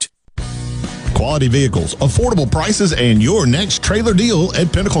state. Quality vehicles, affordable prices, and your next trailer deal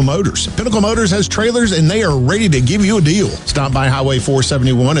at Pinnacle Motors. Pinnacle Motors has trailers, and they are ready to give you a deal. Stop by Highway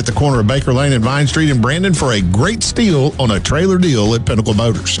 471 at the corner of Baker Lane and Vine Street in Brandon for a great steal on a trailer deal at Pinnacle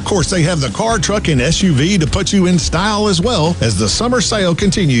Motors. Of course, they have the car, truck, and SUV to put you in style, as well as the summer sale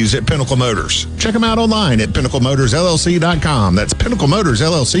continues at Pinnacle Motors. Check them out online at pinnaclemotorsllc.com. That's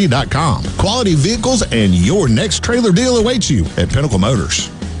pinnaclemotorsllc.com. Quality vehicles and your next trailer deal awaits you at Pinnacle Motors.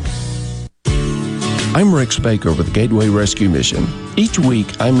 I'm Rick Spaker with Gateway Rescue Mission. Each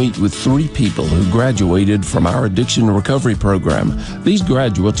week, I meet with 3 people who graduated from our addiction recovery program. These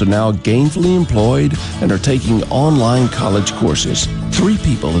graduates are now gainfully employed and are taking online college courses. 3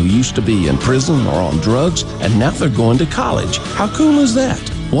 people who used to be in prison or on drugs, and now they're going to college. How cool is that?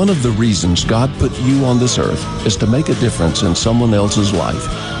 One of the reasons God put you on this earth is to make a difference in someone else's life.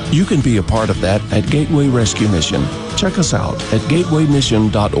 You can be a part of that at Gateway Rescue Mission. Check us out at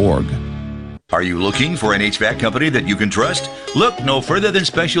gatewaymission.org. Are Are you looking for an HVAC company that you can trust? Look no further than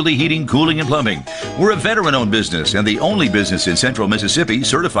Specialty Heating, Cooling, and Plumbing. We're a veteran-owned business and the only business in Central Mississippi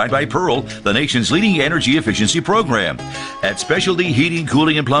certified by Pearl, the nation's leading energy efficiency program. At Specialty Heating,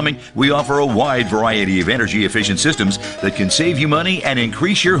 Cooling, and Plumbing, we offer a wide variety of energy-efficient systems that can save you money and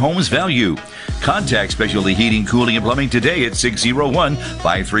increase your home's value. Contact Specialty Heating, Cooling, and Plumbing today at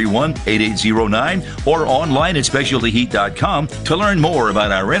 601-531-8809 or online at specialtyheat.com to learn more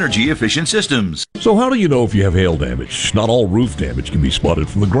about our energy-efficient systems. So how do you know if you have hail damage? Not all roof damage can be spotted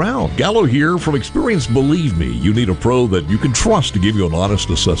from the ground. Gallo here. From experience, believe me, you need a pro that you can trust to give you an honest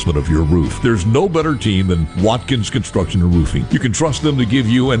assessment of your roof. There's no better team than Watkins Construction and Roofing. You can trust them to give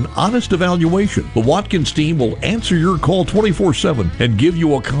you an honest evaluation. The Watkins team will answer your call 24/7 and give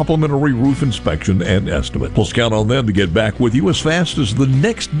you a complimentary roof inspection and estimate. Plus, count on them to get back with you as fast as the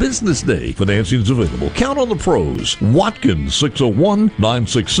next business day. Financing is available. Count on the pros. Watkins,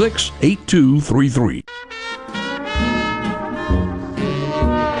 601-966-8233.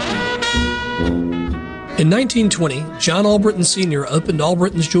 In 1920, John Albritton Sr. opened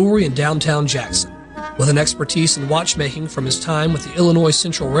Albritton's Jewelry in downtown Jackson. With an expertise in watchmaking from his time with the Illinois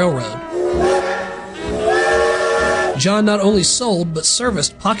Central Railroad, John not only sold but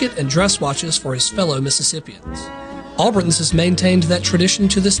serviced pocket and dress watches for his fellow Mississippians. Albritton's has maintained that tradition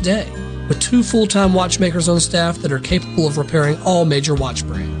to this day, with 2 full-time watchmakers on staff that are capable of repairing all major watch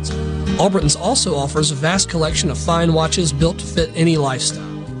brands. Albritton's also offers a vast collection of fine watches built to fit any lifestyle.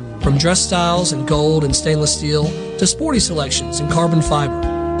 From dress styles in gold and stainless steel to sporty selections in carbon fiber,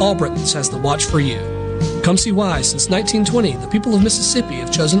 Albritton's has the watch for you. Come see why, since 1920, the people of Mississippi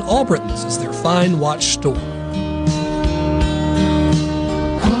have chosen Albritton's as their fine watch store.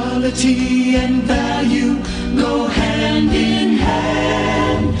 Quality and value go hand in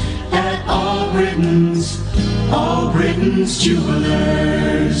hand at Albritton's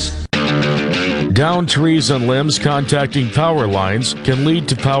Jewelers. Downed trees and limbs contacting power lines can lead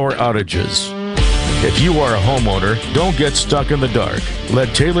to power outages. If you are a homeowner, don't get stuck in the dark.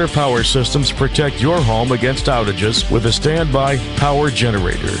 Let Taylor Power Systems protect your home against outages with a standby power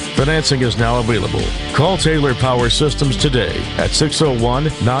generator. Financing is now available. Call Taylor Power Systems today at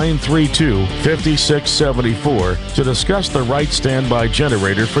 601-932-5674 to discuss the right standby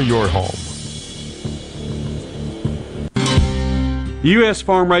generator for your home. U.S.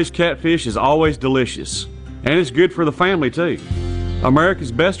 farm-raised catfish is always delicious, and it's good for the family, too.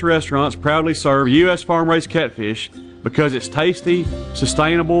 America's best restaurants proudly serve U.S. farm-raised catfish because it's tasty,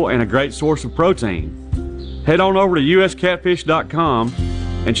 sustainable, and a great source of protein. Head on over to uscatfish.com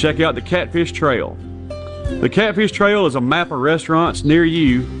and check out the Catfish Trail. The Catfish Trail is a map of restaurants near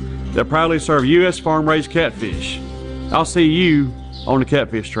you that proudly serve U.S. farm-raised catfish. I'll see you on the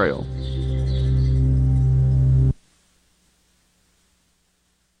Catfish Trail.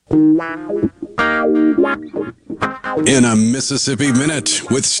 In a Mississippi Minute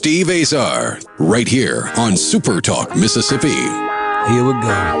with Steve Azar, right here on SuperTalk Mississippi. Here we go.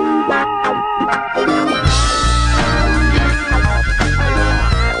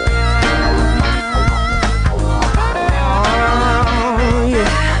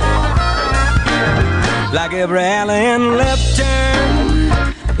 Like every alley and left turn.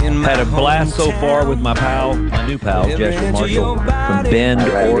 Had a blast so far with my new pal, Jeshua Marshall from Bend,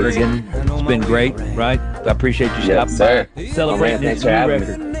 Oregon. It's been great, right? I appreciate you stopping by, celebrating this new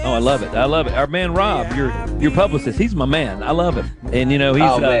record. Oh, I love it. I love it. Our man Rob, your publicist, he's my man. I love him. And, you know,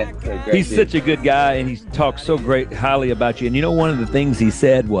 he's such a good guy, and he talks so great, highly about you. And, you know, one of the things he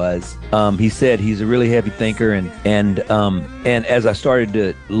said was, he said he's a really heavy thinker, and as I started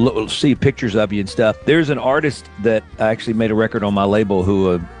to see pictures of you and stuff, there's an artist that I actually made a record on my label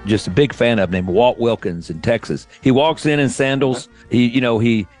who just a big fan of, named Walt Wilkins in Texas. He walks in sandals.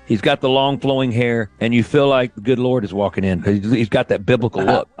 He's got the long flowing hair, and you feel like the good Lord is walking in. He's got that biblical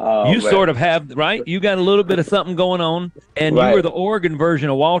look. Sort of have, right? You got a little bit of something going on, and you were the Oregon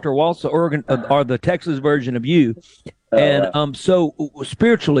version of Walter. Walt's the Oregon or the Texas version of you. And so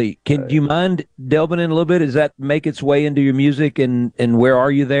spiritually, do you mind delving in a little bit? Does that make its way into your music, and where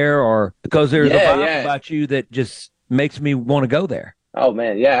are you there? Or because there's a vibe about you that just makes me want to go there. Oh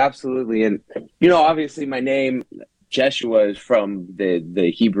man, yeah, absolutely. And you know, obviously my name Jeshua is from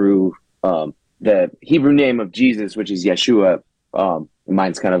the Hebrew name of Jesus, which is Yeshua.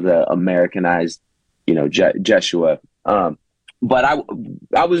 Mine's kind of the Americanized, Jeshua. But I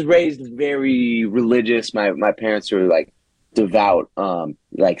was raised very religious. My parents were like devout,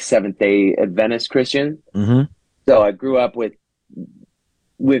 like Seventh-day Adventist Christian. Mm-hmm. So I grew up with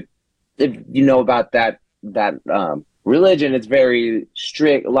if you know about that religion, it's very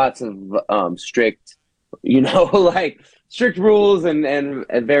strict. Lots of strict, like strict rules and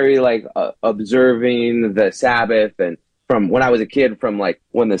very like observing the Sabbath. And from when I was a kid, from like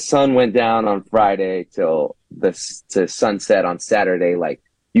when the sun went down on Friday to sunset on Saturday, like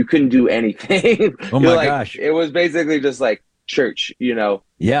you couldn't do anything. Oh my gosh. It was basically just like church, you know?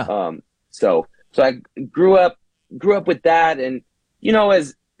 Yeah. So I grew up with that. And, you know,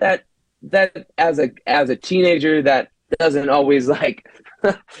 as a teenager, that doesn't always like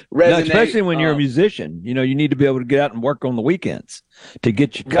resonate. No, especially when you're a musician, you know, you need to be able to get out and work on the weekends to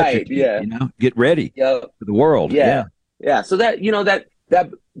get you you know, get ready for the world. Yeah. So that, you know, that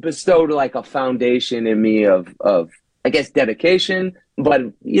bestowed like a foundation in me of I guess dedication. But,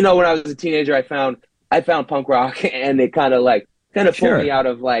 you know, when I was a teenager, I found punk rock, and it kind of pulled me out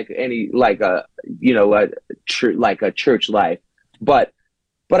of like any like a, you know, a church life. But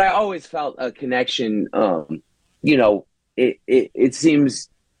I always felt a connection. You know, it seems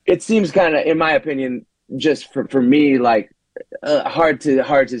kind of, in my opinion, just for me, like hard to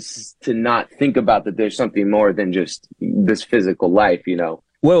not think about that there's something more than just this physical life, you know.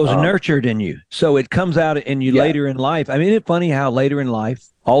 Well, it was nurtured in you, so it comes out in you later in life. I mean, isn't it funny how later in life,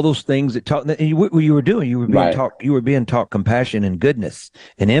 all those things that you were being taught compassion and goodness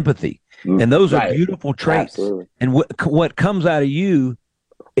and empathy, and those are beautiful traits. Absolutely. And what comes out of you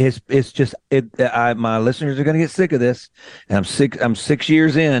is just my listeners are going to get sick of this, and I'm 6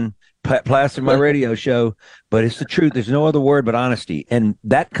 years in plastering my radio show, but it's the truth. There's no other word but honesty, and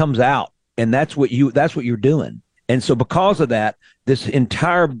that comes out, and that's what you're doing. And so because of that, this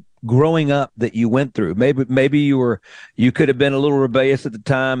entire growing up that you went through, maybe you could have been a little rebellious at the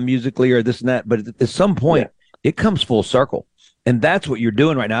time musically or this and that, but at some point it comes full circle. And that's what you're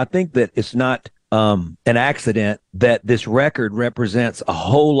doing right now. I think that it's not an accident that this record represents a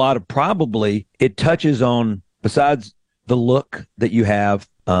whole lot of, probably it touches on, besides the look that you have,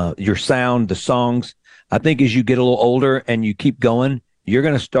 your sound, the songs. I think as you get a little older and you keep going, you're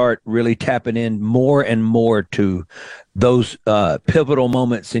going to start really tapping in more and more to those pivotal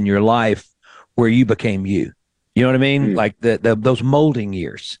moments in your life where you became you. You know what I mean? Like those molding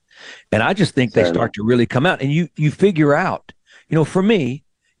years. And I just think they start to really come out, and you figure out, you know, for me,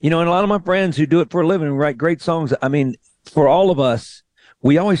 you know, and a lot of my friends who do it for a living and write great songs. I mean, for all of us,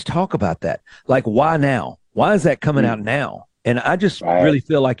 we always talk about that. Like, why now? Why is that coming out now? And I just really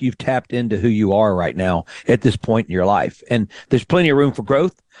feel like you've tapped into who you are right now at this point in your life. And there's plenty of room for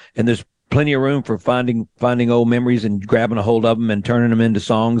growth, and there's plenty of room for finding old memories and grabbing a hold of them and turning them into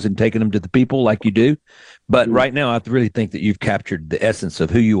songs and taking them to the people like you do. But right now, I really think that you've captured the essence of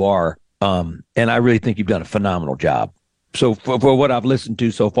who you are. And I really think you've done a phenomenal job. So for what I've listened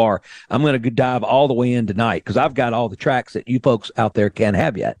to so far, I'm going to dive all the way in tonight, because I've got all the tracks that you folks out there can't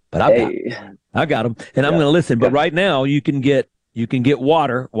have yet, but I got them, and I'm going to listen. But right now, you can get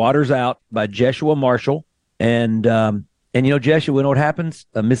Water's Out by Jeshua Marshall, and you know, Jeshua, you know what happens?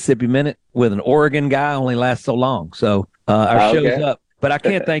 A Mississippi Minute with an Oregon guy only lasts so long. So our show's up, but I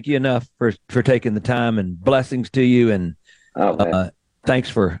can't thank you enough for taking the time, and blessings to you, and thanks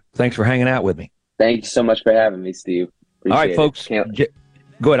for hanging out with me. Thank you so much for having me, Steve. Appreciate all right, folks. Go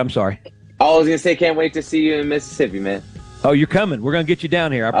ahead. I'm sorry. I was going to say, can't wait to see you in Mississippi, man. Oh, you're coming. We're going to get you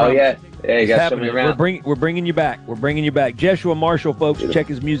down here. I promise. Oh, yeah. Yeah, you got to show me around. We're bringing you back. We're bringing you back. Jeshua Marshall, folks. Check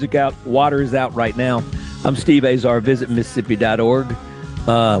his music out. Water is out right now. I'm Steve Azar. Visit Mississippi.org.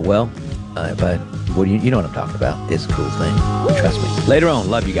 But what do you know what I'm talking about? It's a cool thing. Trust me. Later on.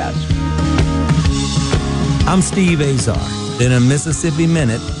 Love you guys. I'm Steve Azar. In a Mississippi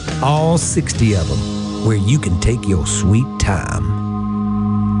Minute, all 60 of them, where you can take your sweet time.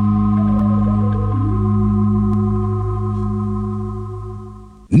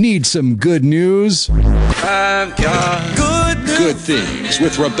 Need some good news? I've got Good Things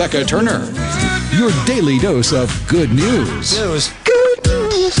with Rebecca Turner. Your daily dose of good news. Good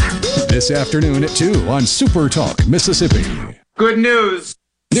news. This afternoon at 2 on SuperTalk Mississippi. Good news.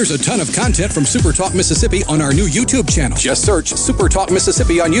 There's a ton of content from SuperTalk Mississippi on our new YouTube channel. Just search SuperTalk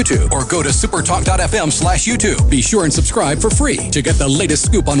Mississippi on YouTube or go to supertalk.fm/YouTube. Be sure and subscribe for free to get the latest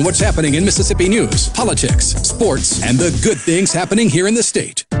scoop on what's happening in Mississippi news, politics, sports, and the good things happening here in the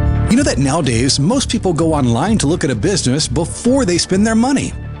state. You know that nowadays, most people go online to look at a business before they spend their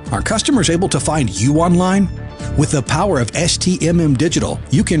money. Are customers able to find you online? With the power of STMM Digital,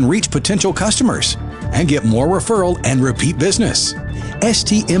 you can reach potential customers and get more referral and repeat business.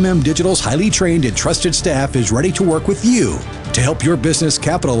 STMM Digital's highly trained and trusted staff is ready to work with you to help your business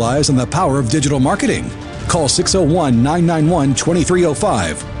capitalize on the power of digital marketing. Call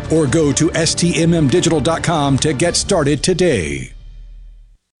 601-991-2305 or go to stmmdigital.com to get started today.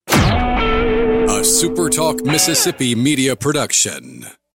 A SuperTalk Mississippi Media production.